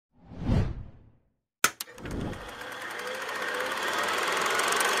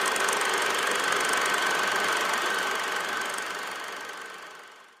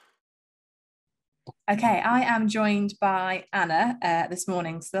Okay, I am joined by Anna this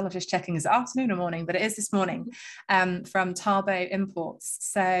morning. Still, I'm just checking is it afternoon or morning, but it is this morning from Taboo Imports.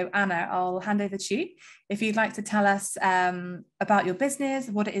 So, Anna, I'll hand over to you. If you'd like to tell us about your business,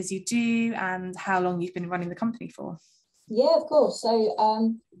 what it is you do, and how long you've been running the company for. Yeah, of course.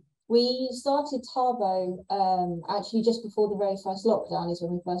 So we started Taboo actually just before the very first lockdown is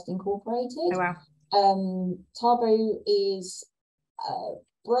when we first incorporated. Oh, wow. Taboo is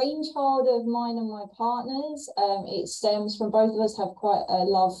brainchild of mine and my partners. It stems from both of us have quite a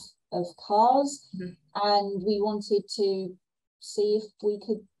love of cars, and we wanted to see if we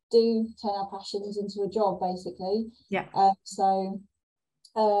could turn our passions into a job, basically. Yeah.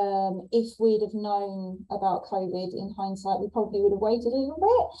 If we'd have known about COVID in hindsight, we probably would have waited a little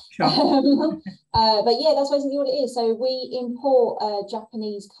bit. Sure. But yeah, that's basically what it is. So we import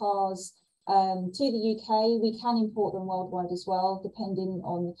Japanese cars to the UK. We can import them worldwide as well, depending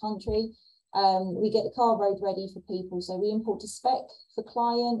on the country. We get the car road ready for people. So we import to spec for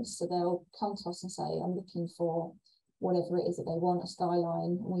clients. So they'll come to us and say, I'm looking for whatever it is that they want, a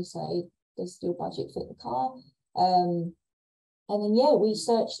Skyline. And we say, does your budget fit the car? And then, yeah, we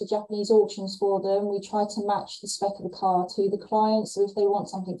search the Japanese auctions for them. We try to match the spec of the car to the client. So if they want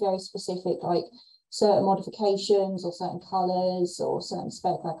something very specific, like certain modifications or certain colours or certain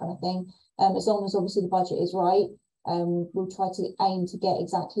spec, that kind of thing, as long as obviously the budget is right, we'll try to aim to get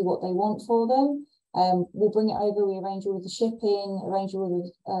exactly what they want for them. We'll bring it over, we arrange all of the shipping, arrange all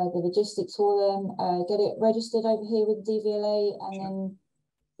of the logistics for them, get it registered over here with the DVLA, and then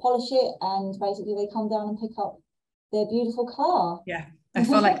polish it, and basically they come down and pick up their beautiful car. Yeah, I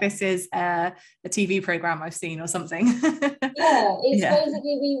feel like this is a TV program I've seen or something. Yeah, it's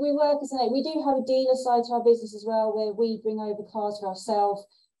basically we work as we do have a dealer side to our business as well, where we bring over cars for ourselves,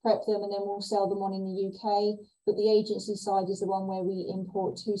 prep them, and then we'll sell them on in the UK. But the agency side is the one where we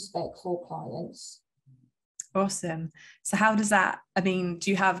import to spec for clients. Awesome. So how does that, I mean, do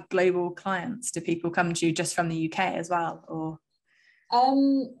you have global clients? Do people come to you just from the UK as well, or?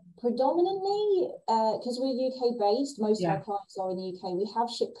 Predominantly, because we're UK based, most of our clients are in the UK. We have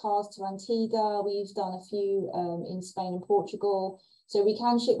shipped cars to Antigua. We've done a few in Spain and Portugal. So we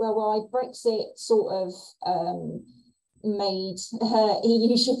can ship worldwide. Brexit sort of made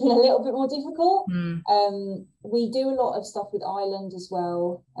EU shipping a little bit more difficult. We do a lot of stuff with Ireland as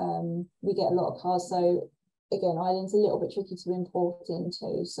well. We get a lot of cars. So again, Ireland's a little bit tricky to import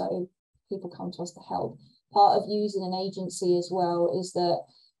into. So people come to us to help. Part of using an agency as well is that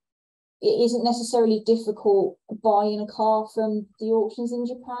it isn't necessarily difficult buying a car from the auctions in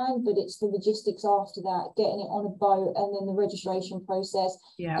Japan, but it's the logistics after that, getting it on a boat, and then the registration process.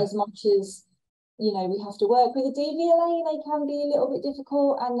 As much as, you know, we have to work with a DVLA, they can be a little bit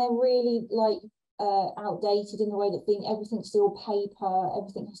difficult, and they're really like outdated in the way that everything's still paper,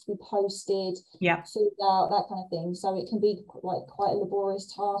 everything has to be posted, filled out, that kind of thing. So it can be like quite a laborious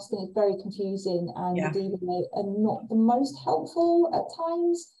task, and it's very confusing, and the DVLA are not the most helpful at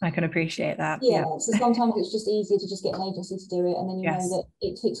times. I can appreciate that. So sometimes it's just easier to just get an agency to do it, and then you know that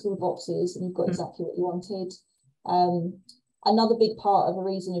it ticks all the boxes and you've got exactly what you wanted. Another big part of the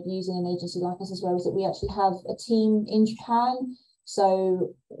reason of using an agency like us as well is that we actually have a team in Japan.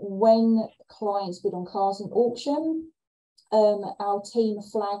 So when clients bid on cars in auction, our team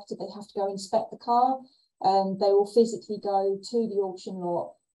are flagged that they have to go inspect the car. They will physically go to the auction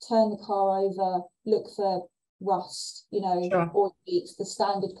lot, turn the car over, look for rust, you know, oil leaks, the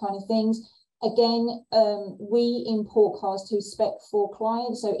standard kind of things. Again, we import cars to spec for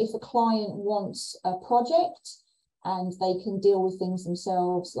clients. So if a client wants a project and they can deal with things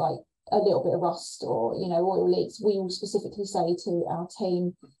themselves, like a little bit of rust or, you know, oil leaks, we will specifically say to our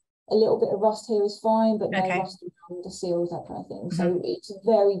team, a little bit of rust here is fine, but no rust around the seals, that kind of thing. So it's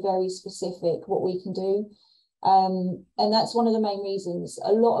very, very specific what we can do. And that's one of the main reasons.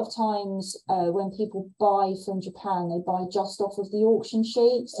 A lot of times when people buy from Japan, they buy just off of the auction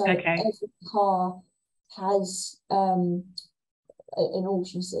sheet. So every car has an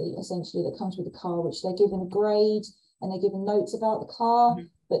auction sheet, essentially, that comes with the car, which they're given a grade and they're given notes about the car.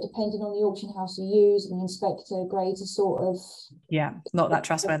 But depending on the auction house you use, and the inspector grades are sort of not that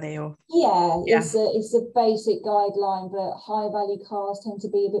trustworthy, or it's a basic guideline, but higher value cars tend to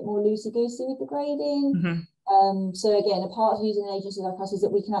be a bit more loosey goosey with the grading. So again, a part of using an agency like us is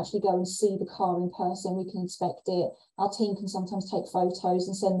that we can actually go and see the car in person. We can inspect it. Our team can sometimes take photos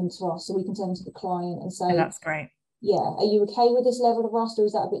and send them to us, so we can send them to the client and say, that's great. Are you okay with this level of rust, or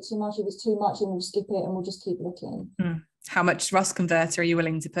is that a bit too much? If it's too much, then we'll skip it and we'll just keep looking. How much rust converter are you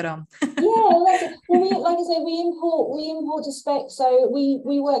willing to put on? Well, like I say, we import to spec. So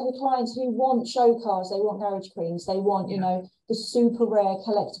we work with clients who want show cars, they want garage queens, they want, you know, the super rare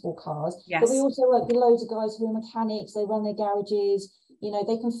collectible cars. But we also work with loads of guys who are mechanics, they run their garages, you know,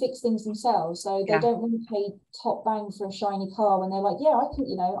 they can fix things themselves. So they don't want to pay top bang for a shiny car when they're like, yeah, I can,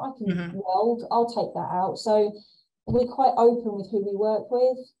 you know, I can weld, I'll take that out. So we're quite open with who we work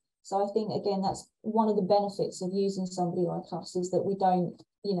with. So I think, again, that's one of the benefits of using somebody like us, is that we don't,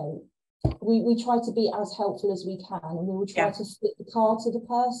 you know, we try to be as helpful as we can, and we will try to fit the car to the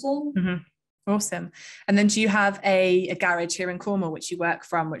person. Awesome. And then do you have a garage here in Cornwall which you work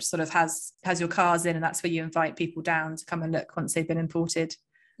from, which sort of has your cars in, and that's where you invite people down to come and look once they've been imported?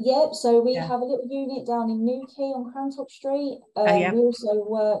 Yep, so we have a little unit down in Newquay on Crantop Street. We also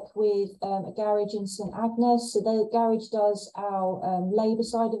work with a garage in St Agnes. So the garage does our labour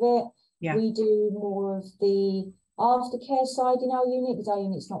side of it. We do more of the aftercare side in our unit, because our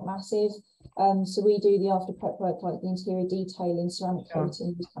unit's not massive. So we do the after prep work, like the interior detailing, ceramic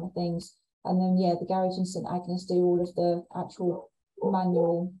coating, these kind of things. And then the garage in St Agnes do all of the actual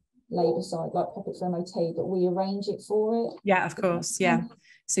manual labour side, like prep it for MOT, but we arrange it for it. Yeah, of course.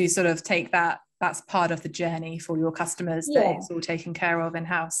 So you sort of take that's part of the journey for your customers, that it's all taken care of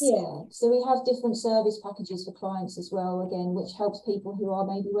in-house. So we have different service packages for clients as well, again, which helps people who are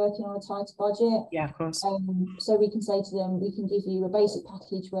maybe working on a tighter budget. Of course. So we can say to them, we can give you a basic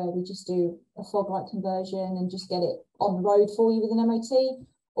package where we just do a fog light conversion and just get it on the road for you with an MOT.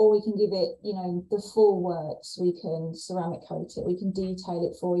 Or we can give it, you know, the full works. We can ceramic coat it, we can detail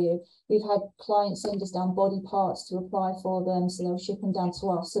it for you. We've had clients send us down body parts to apply for them, so they'll ship them down to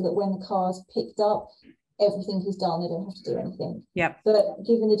us, so that when the car's picked up, everything is done, they don't have to do anything. But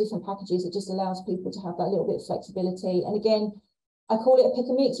given the different packages, it just allows people to have that little bit of flexibility. And again, I call it a pick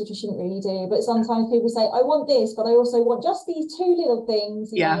and mix, which I shouldn't really do, but sometimes people say, I want this, but I also want just these two little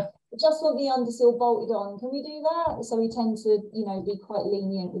things, you know, just want the undersill bolted on. Can we do that? So we tend to, you know, be quite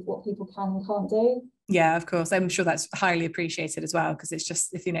lenient with what people can and can't do. Yeah, of course. I'm sure that's highly appreciated as well, because it's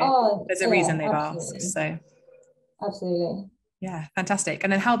just, if you know, there's a reason they've asked. So absolutely. Yeah, fantastic.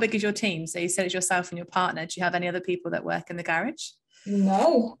 And then how big is your team? So you said it's yourself and your partner. Do you have any other people that work in the garage?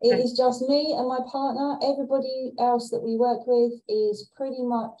 No, it is just me and my partner. Everybody else that we work with is pretty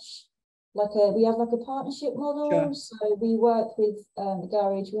much we have like a partnership model. So we work with the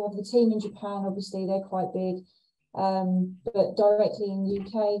garage. We have the team in Japan, obviously they're quite big, but directly in the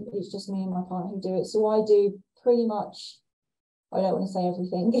UK it's just me and my partner who do it. So I do pretty much, I don't want to say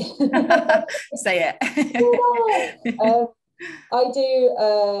everything. Say it. I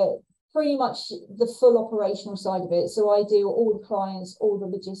do pretty much the full operational side of it. So I do all the clients, all the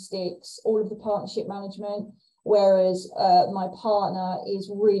logistics, all of the partnership management. Whereas my partner is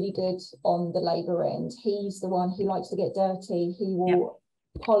really good on the labour end. He's the one who likes to get dirty. He will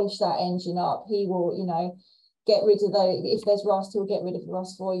polish that engine up. He will, you know, get rid of if there's rust, he'll get rid of the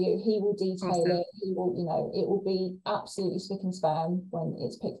rust for you. He will detail it. He will, you know, it will be absolutely spick and span when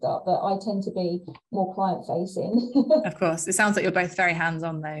it's picked up. But I tend to be more client facing. Of course. It sounds like you're both very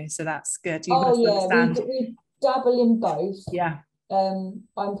hands-on though, so that's good. We dabble in both.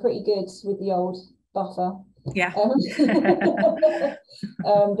 I'm pretty good with the old buffer. But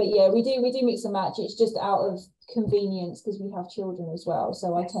we do mix and match. It's just out of convenience because we have children as well,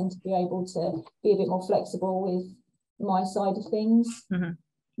 so I tend to be able to be a bit more flexible with my side of things.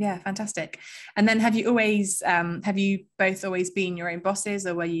 Yeah, fantastic. And then have you both always been your own bosses,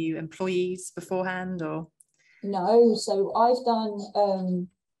 or were you employees beforehand? Or no, so I've done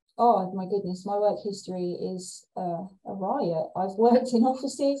oh my goodness, my work history is a riot. I've worked in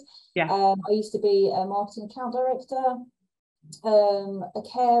offices. I used to be a marketing account director, a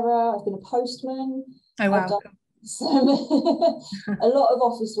carer. I've been a postman. Oh wow. I've done a lot of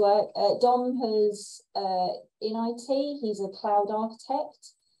office work. Dom has in IT, he's a cloud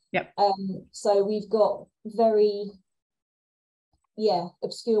architect. So we've got very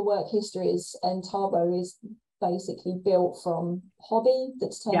obscure work histories, and Taboo is basically built from hobby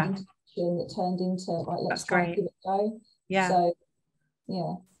that's turned into passion, that turned into like, let's try and give it a go. So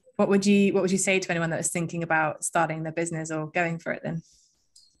what would you say to anyone that was thinking about starting their business or going for it then?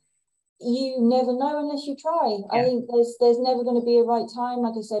 You never know unless you try. I think there's never going to be a right time.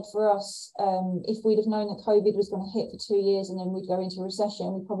 Like I said, for us, if we'd have known that COVID was going to hit for 2 years and then we'd go into a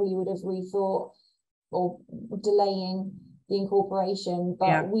recession, we probably would have rethought or delaying the incorporation,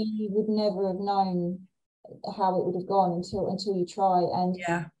 but we would never have known how it would have gone until you try. And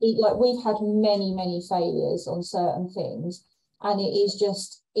we've had many failures on certain things, and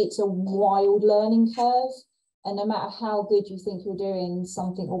it's a wild learning curve. And no matter how good you think you're doing,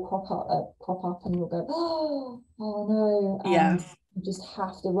 something will crop up and you'll go, oh no. Yeah. And you just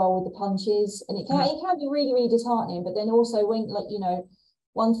have to roll with the punches. And it can be really, really disheartening. But then also when, like, you know,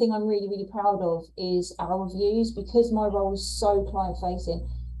 one thing I'm really, really proud of is our reviews, because my role is so client facing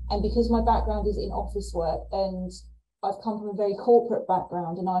and because my background is in office work and I've come from a very corporate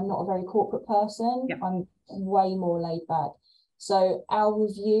background and I'm not a very corporate person. Yep. I'm way more laid back. So our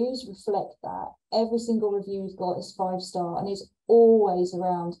reviews reflect that. Every single review we've got is 5-star and it's always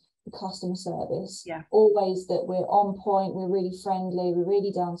around the customer service. Yeah. Always that we're on point, we're really friendly, we're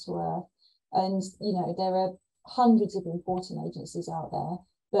really down to earth. And, you know, there are hundreds of importing agencies out there,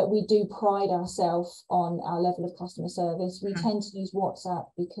 but we do pride ourselves on our level of customer service. We tend to use WhatsApp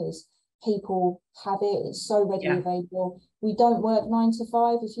because people have it, it's so readily available. We don't work 9 to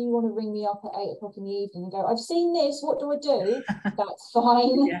 5. If you want to ring me up at 8 o'clock in the evening and go, I've seen this, what do I do? That's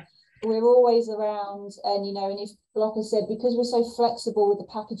fine. Yeah. We're always around. And, you know, and if, like I said, because we're so flexible with the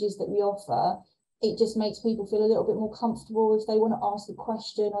packages that we offer, it just makes people feel a little bit more comfortable. If they want to ask a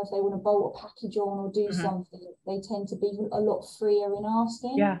question or if they want to bolt a package on or do something, they tend to be a lot freer in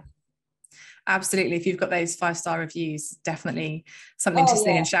asking. Yeah. Absolutely. If you've got those 5-star reviews, definitely something to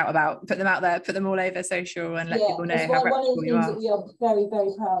sing and shout about. Put them out there, put them all over social and let people know how reputable you are. One of the things that we are very,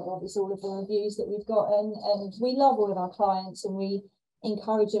 very proud of is all of the reviews that we've got, and we love all of our clients and we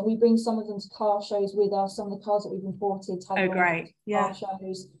encourage them. We bring some of them to car shows with us, some of the cars that we've imported. Great. Car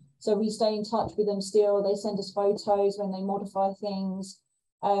shows. So we stay in touch with them still. They send us photos when they modify things.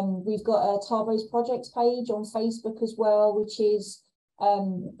 We've got a Tabo's projects page on Facebook as well, which is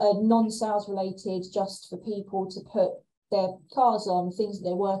a non-sales related, just for people to put their cars on, things that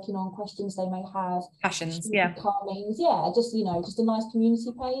they're working on, questions they may have, passions, calmings, just, you know, just a nice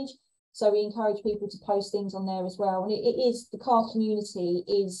community page. So we encourage people to post things on there as well. And it is, the car community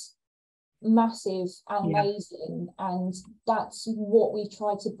is massive and amazing, and that's what we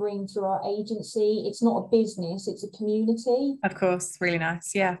try to bring through our agency. It's not a business, it's a community. Of course, really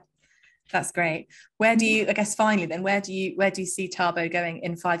nice. That's great. Where do you, I guess finally then, where do you see Tabo going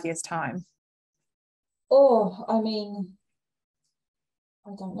in 5 years' time? Oh, I mean,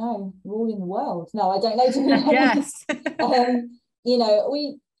 I don't know, ruling the world. No, I don't know, to be honest. Yes. You know,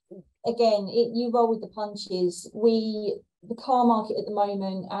 you roll with the punches. The car market at the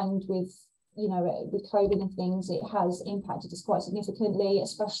moment, and with, you know, with COVID and things, it has impacted us quite significantly,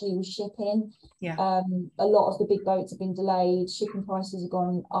 especially with shipping. A lot of the big boats have been delayed, shipping prices have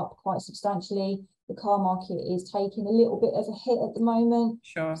gone up quite substantially. The car market is taking a little bit of a hit at the moment.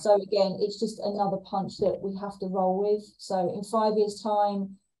 Sure. So again, it's just another punch that we have to roll with. So in 5 years'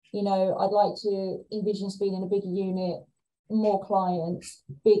 time, you know, I'd like to envision us being in a bigger unit, more clients,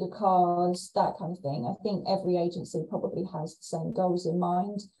 bigger cars, that kind of thing. I think every agency probably has the same goals in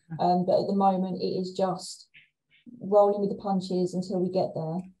mind, but at the moment it is just rolling with the punches until we get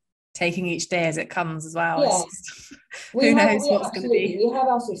there, taking each day as it comes as well. Who knows what's going to be. We have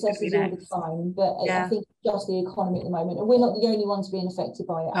our successes all the time, but I think just the economy at the moment, and we're not the only ones being affected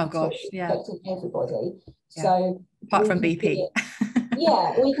by it. It's affecting everybody. So apart from BP.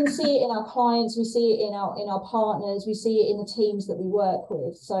 We can see it in our clients, we see it in our partners, we see it in the teams that we work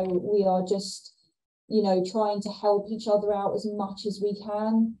with. So we are just, you know, trying to help each other out as much as we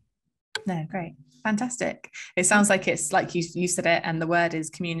can. No, great. Fantastic. It sounds like it's like you said it, and the word is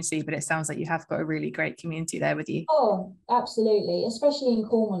community, but it sounds like you have got a really great community there with you. Oh, absolutely. Especially in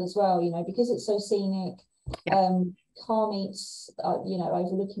Cornwall as well, you know, because it's so scenic. Car meets, you know,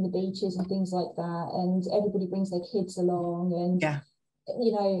 overlooking the beaches and things like that, and everybody brings their kids along, and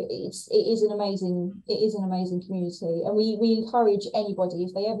you know, it is an amazing community. And we encourage anybody,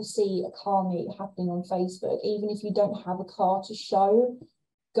 if they ever see a car meet happening on Facebook, even if you don't have a car to show,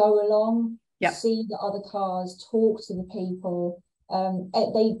 go along, see the other cars, talk to the people.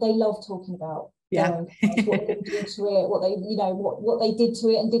 They love talking about what they do to it, what they, you know, what they did to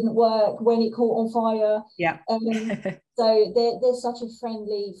it and didn't work, when it caught on fire. So they're such a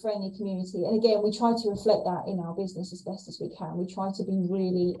friendly community, and again, we try to reflect that in our business as best as we can. We try to be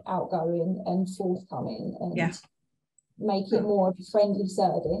really outgoing and forthcoming and make it more of a friendly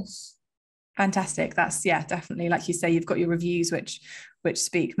service. Fantastic. That's definitely, like you say, you've got your reviews which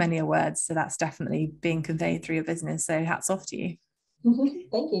speak many a words, so that's definitely being conveyed through your business, so hats off to you.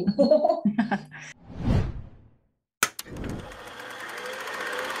 Thank you.